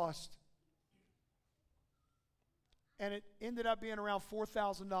it cost. And it ended up being around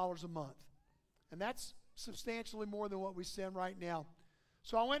 $4,000 a month. And that's substantially more than what we send right now.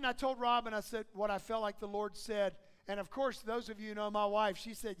 So I went and I told Robin, I said what I felt like the Lord said. And of course, those of you who know my wife,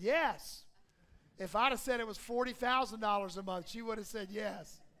 she said yes. If I'd have said it was $40,000 a month, she would have said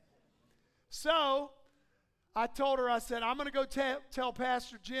yes. So I told her, I said, I'm going to go tell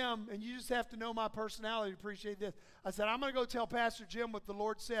Pastor Jim, and you just have to know my personality to appreciate this. I said, I'm going to go tell Pastor Jim what the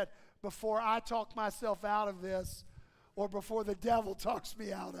Lord said before I talk myself out of this, or before the devil talks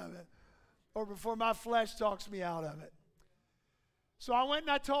me out of it, or before my flesh talks me out of it. So I went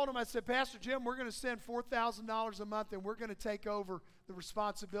and I told him, I said, Pastor Jim, we're going to send $4,000 a month, and we're going to take over the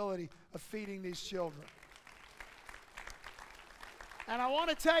responsibility of feeding these children. And I want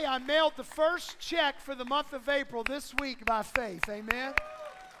to tell you, I mailed the first check for the month of April this week by faith. Amen?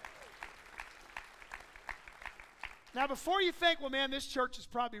 Now, before you think, well, man, this church is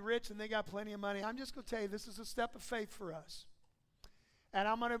probably rich and they got plenty of money, I'm just going to tell you, this is a step of faith for us. And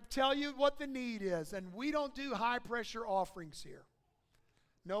I'm going to tell you what the need is. And we don't do high-pressure offerings here.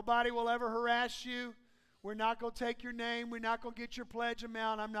 Nobody will ever harass you. We're not going to take your name. We're not going to get your pledge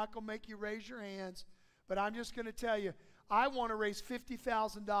amount. I'm not going to make you raise your hands. But I'm just going to tell you, I want to raise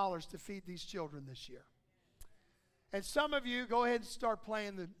 $50,000 to feed these children this year. And some of you, go ahead and start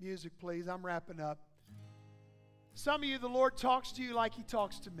playing the music, please. I'm wrapping up. Some of you, the Lord talks to you like He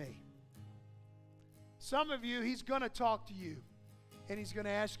talks to me. Some of you, He's going to talk to you, and He's going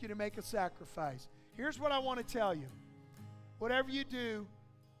to ask you to make a sacrifice. Here's what I want to tell you. Whatever you do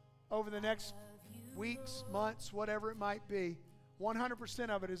over the next weeks, months, whatever it might be, 100%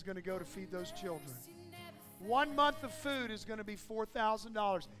 of it is going to go to feed those children. 1 month of food is going to be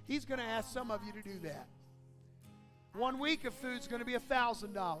 $4,000. He's going to ask some of you to do that. 1 week of food is going to be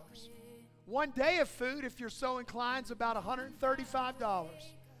 $1,000. 1 day of food, if you're so inclined, is about $135.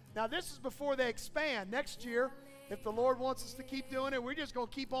 Now, this is before they expand. Next year, if the Lord wants us to keep doing it, we're just going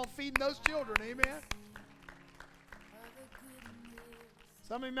to keep on feeding those children. Amen?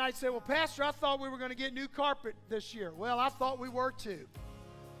 Some of you might say, well, Pastor, I thought we were going to get new carpet this year. Well, I thought we were too.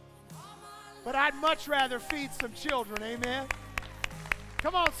 But I'd much rather feed some children. Amen?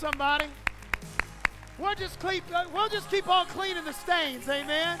 Come on, somebody. We'll just keep on cleaning the stains.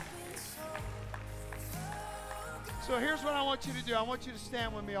 Amen? So here's what I want you to do. I want you to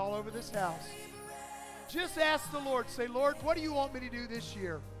stand with me all over this house. Just ask the Lord. Say, Lord, what do you want me to do this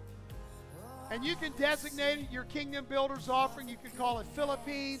year? And you can designate your Kingdom Builders offering. You can call it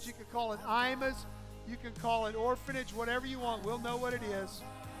Philippines. You can call it IMAs. You can call it orphanage, whatever you want. We'll know what it is.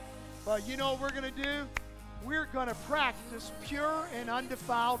 But you know what we're going to do? We're going to practice pure and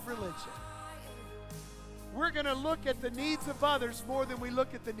undefiled religion. we're going to look at the needs of others more than we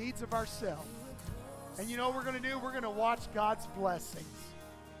look at the needs of ourselves. And you know what we're going to do? We're going to watch God's blessings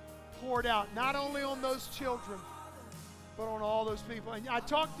poured out, not only on those children, but on all those people. And I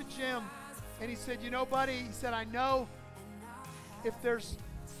talked to Jim, and he said, you know, buddy, he said, I know if there's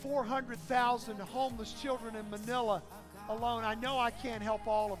 400,000 homeless children in Manila alone, I know I can't help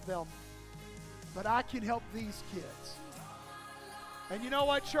all of them, but I can help these kids. And you know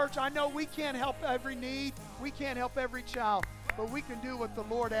what, church? I know we can't help every need. We can't help every child, but we can do what the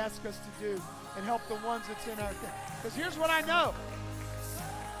Lord asks us to do and help the ones that's in our... Because here's what I know.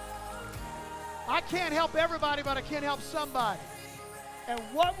 I can't help everybody, but I can help somebody. And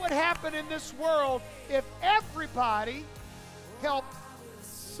what would happen in this world if everybody helped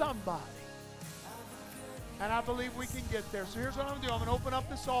somebody? And I believe we can get there. So here's what I'm going to do. I'm going to open up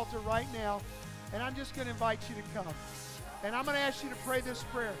this altar right now, and I'm just going to invite you to come. And I'm going to ask you to pray this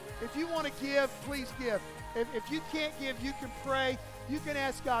prayer. If you want to give, please give. If you can't give, you can pray. You can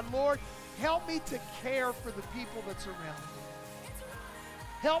ask God, Lord, help me to care for the people that's around me.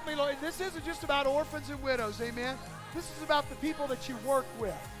 Help me, Lord. This isn't just about orphans and widows, amen? This is about the people that you work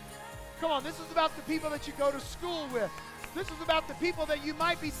with. Come on, this is about the people that you go to school with. This is about the people that you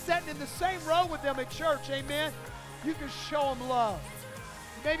might be sitting in the same row with them at church, amen? You can show them love.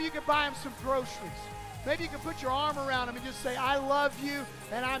 Maybe you can buy them some groceries. Maybe you can put your arm around them and just say, I love you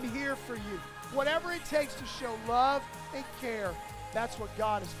and I'm here for you. Whatever it takes to show love and care, that's what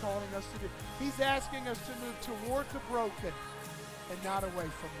God is calling us to do. He's asking us to move toward the broken and not away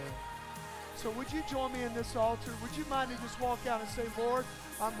from them. So would you join me in this altar? Would you mind to just walk out and say, Lord,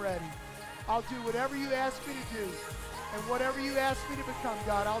 I'm ready. I'll do whatever you ask me to do. And whatever you ask me to become,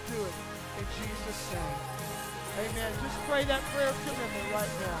 God, I'll do it in Jesus' name. Amen. Just pray that prayer of commitment right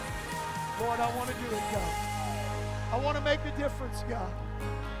now. Lord, I want to do it, God. I want to make a difference, God.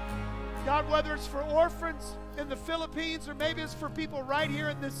 God, whether it's for orphans in the Philippines or maybe it's for people right here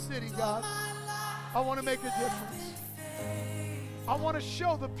in this city, God, I want to make a difference. I want to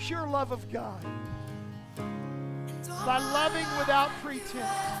show the pure love of God by loving without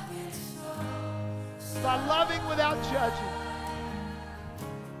pretense, by loving without judging,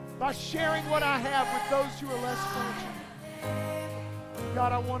 by sharing what I have with those who are less fortunate.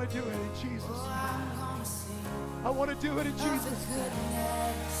 God, I want to do it in Jesus' name. I want to do it in Jesus' name.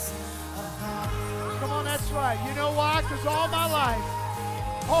 Come on, that's right. You know why? Because all my life,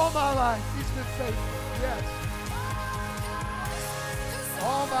 He's been faithful. Yes.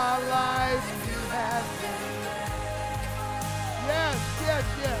 All my life you have been. Yes, yes,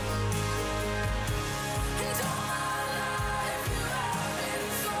 yes.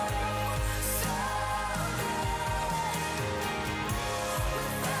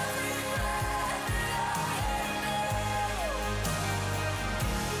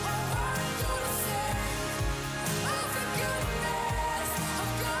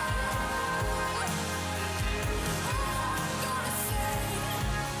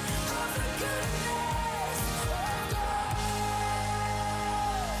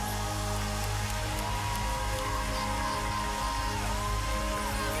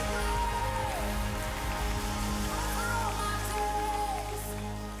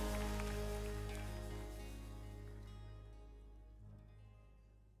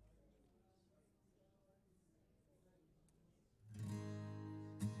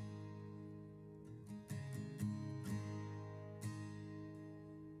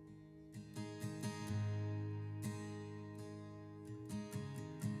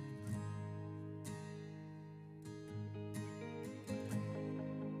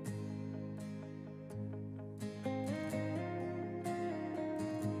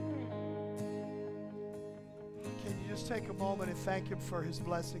 Just take a moment and thank Him for His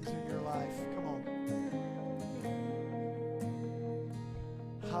blessings in your life. Come on.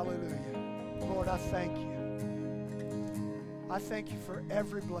 Hallelujah. Lord, I thank you. I thank you for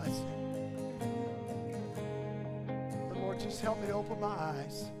every blessing. But Lord, just help me to open my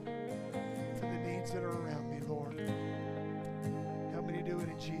eyes to the needs that are around me, Lord. Help me to do it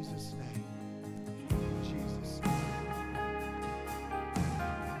in Jesus' name. In Jesus' name.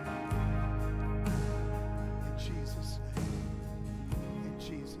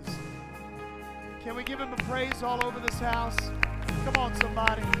 Can we give Him a praise all over this house? Come on,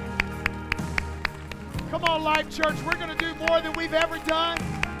 somebody. Come on, Life Church. We're going to do more than we've ever done.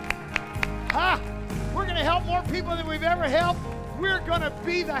 We're going to help more people than we've ever helped. We're going to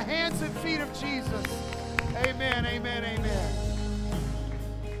be the hands and feet of Jesus. Amen, amen, amen.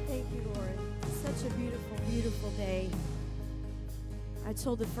 Thank you, Lord. Such a beautiful, beautiful day. I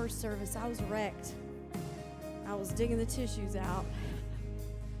told the first service I was wrecked. I was digging the tissues out.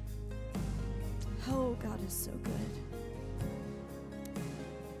 Oh, God is so good.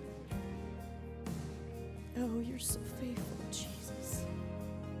 Oh, you're so faithful, Jesus.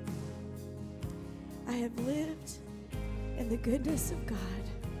 I have lived in the goodness of God.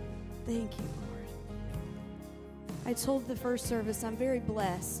 Thank you, Lord. I told the first service I'm very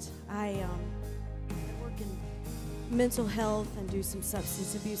blessed. I work in mental health and do some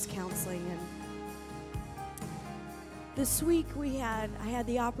substance abuse counseling. And this week I had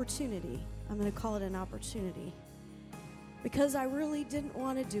the opportunity. I'm going to call it an opportunity because I really didn't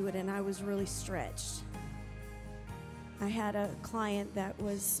want to do it and I was really stretched. I had a client that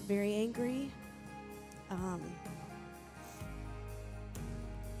was very angry.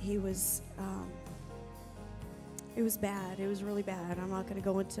 It was bad. It was really bad. I'm not going to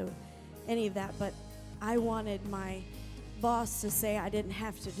go into any of that, but I wanted my boss to say I didn't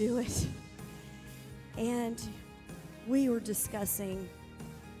have to do it. And we were discussing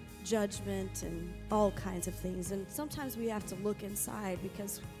judgment and all kinds of things. And sometimes we have to look inside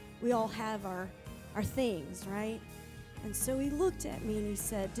because we all have our things, right? And so he looked at me and he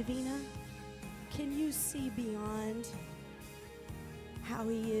said, Davina, can you see beyond how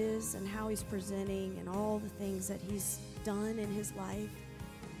he is and how he's presenting and all the things that he's done in his life?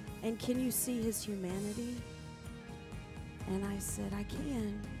 And can you see his humanity? And I said, I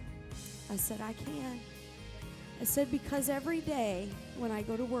can. I said, I can. I said, because every day when I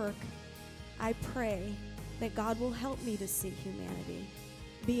go to work, I pray that God will help me to see humanity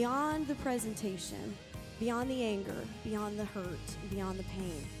beyond the presentation, beyond the anger, beyond the hurt, beyond the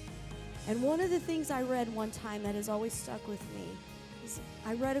pain. And one of the things I read one time that has always stuck with me is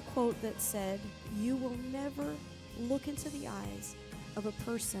I read a quote that said, you will never look into the eyes of a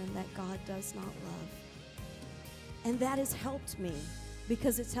person that God does not love. And that has helped me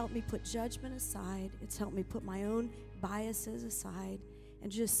because it's helped me put judgment aside. It's helped me put my own biases aside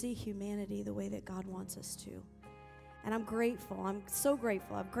and just see humanity the way that God wants us to. And I'm grateful. I'm so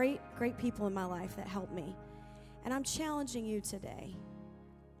grateful. I have great people in my life that help me. And I'm challenging you today.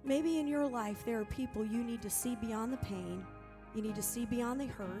 Maybe in your life there are people you need to see beyond the pain. You need to see beyond the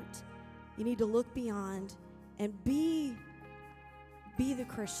hurt. You need to look beyond and be the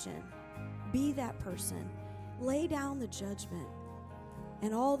Christian. Be that person. Lay down the judgment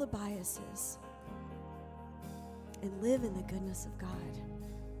and all the biases and live in the goodness of God.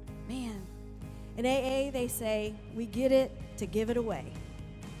 Man, in AA they say we get it to give it away.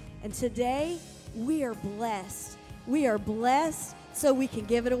 And today we are blessed. We are blessed so we can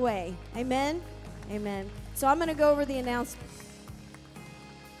give it away. Amen? Amen. So I'm going to go over the announcement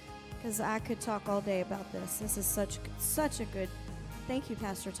because I could talk all day about this. This is such a good, thank you,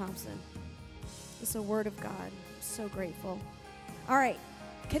 Pastor Thompson. It's a word of God. I'm so grateful. All right.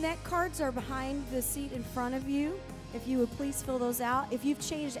 Connect cards are behind the seat in front of you. If you would please fill those out. If you've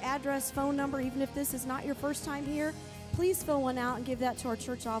changed address, phone number, even if this is not your first time here, please fill one out and give that to our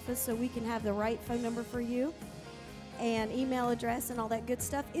church office so we can have the right phone number for you and email address and all that good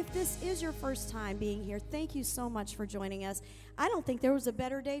stuff. If this is your first time being here, thank you so much for joining us. I don't think there was a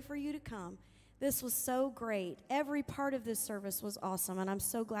better day for you to come. This was so great. Every part of this service was awesome, and I'm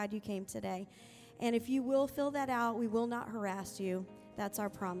so glad you came today. And if you will fill that out, we will not harass you. That's our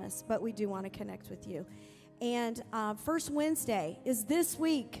promise, but we do want to connect with you. And First Wednesday is this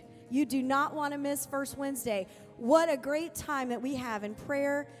week. You do not want to miss First Wednesday. What a great time that we have in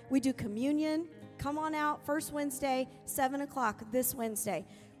prayer. We do communion. Come on out, First Wednesday, 7 o'clock this Wednesday.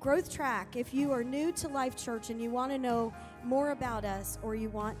 Growth Track, if you are new to Life Church and you want to know more about us or you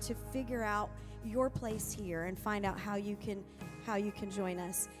want to figure out your place here and find out how you can join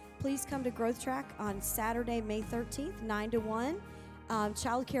us, please come to Growth Track on Saturday, May 13th, 9 to 1.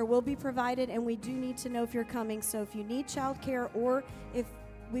 Childcare will be provided, and we do need to know if you're coming. So if you need childcare or if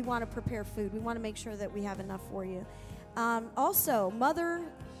we want to prepare food, we want to make sure that we have enough for you. Also,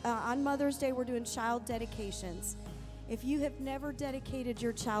 on Mother's Day, we're doing child dedications. If you have never dedicated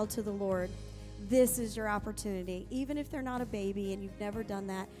your child to the Lord, this is your opportunity. Even if they're not a baby and you've never done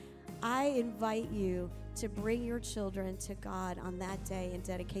that, I invite you to bring your children to God on that day and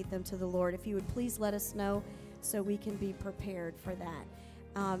dedicate them to the Lord. If you would please let us know so we can be prepared for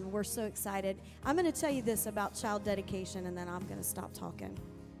that. We're so excited. I'm going to tell you this about child dedication, and then I'm going to stop talking.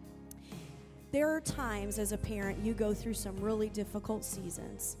 There are times as a parent you go through some really difficult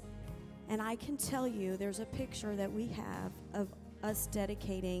seasons. And I can tell you there's a picture that we have of us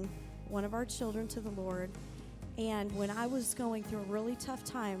dedicating one of our children to the Lord. And when I was going through a really tough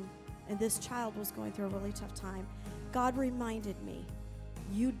time, and this child was going through a really tough time, God reminded me,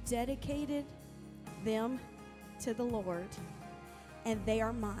 you dedicated them to the Lord, and they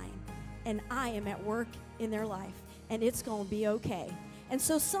are mine, and I am at work in their life, and it's going to be okay. And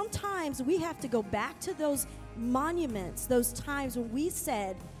so sometimes we have to go back to those monuments, those times when we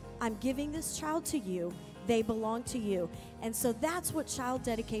said, I'm giving this child to you. They belong to you. And so that's what child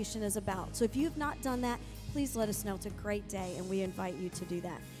dedication is about. So if you've not done that, please let us know. It's a great day, and we invite you to do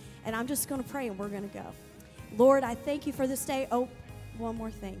that. And I'm just going to pray, and we're going to go. Lord, I thank you for this day. Oh, one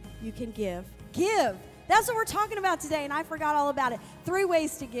more thing. You can give. Give. That's what we're talking about today, and I forgot all about it. 3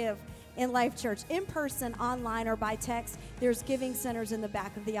 ways to give in Life Church: in person, online, or by text. There's giving centers in the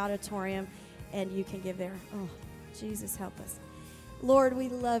back of the auditorium, and you can give there. Oh, Jesus, help us. Lord, we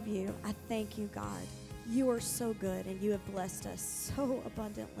love you. I thank you, God. You are so good, and you have blessed us so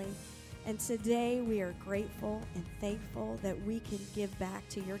abundantly. And today we are grateful and thankful that we can give back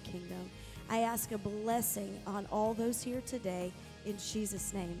to your kingdom. I ask a blessing on all those here today in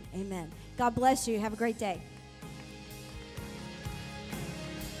Jesus' name. Amen. God bless you. Have a great day.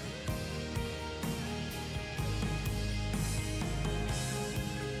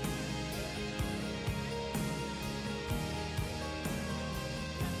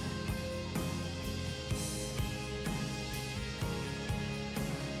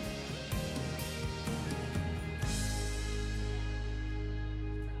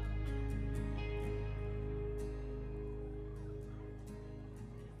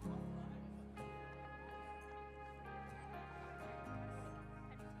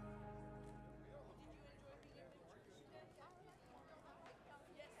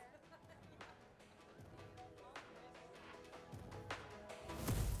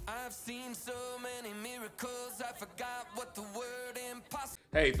 I've seen so many miracles, I forgot what the word impossible.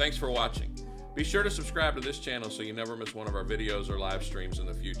 Hey, thanks for watching. Be sure to subscribe to this channel so you never miss one of our videos or live streams in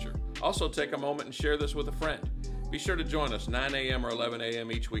the future. Also, take a moment and share this with a friend. Be sure to join us 9 a.m. or 11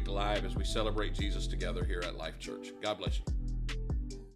 a.m. each week live as we celebrate Jesus together here at Life Church. God bless you.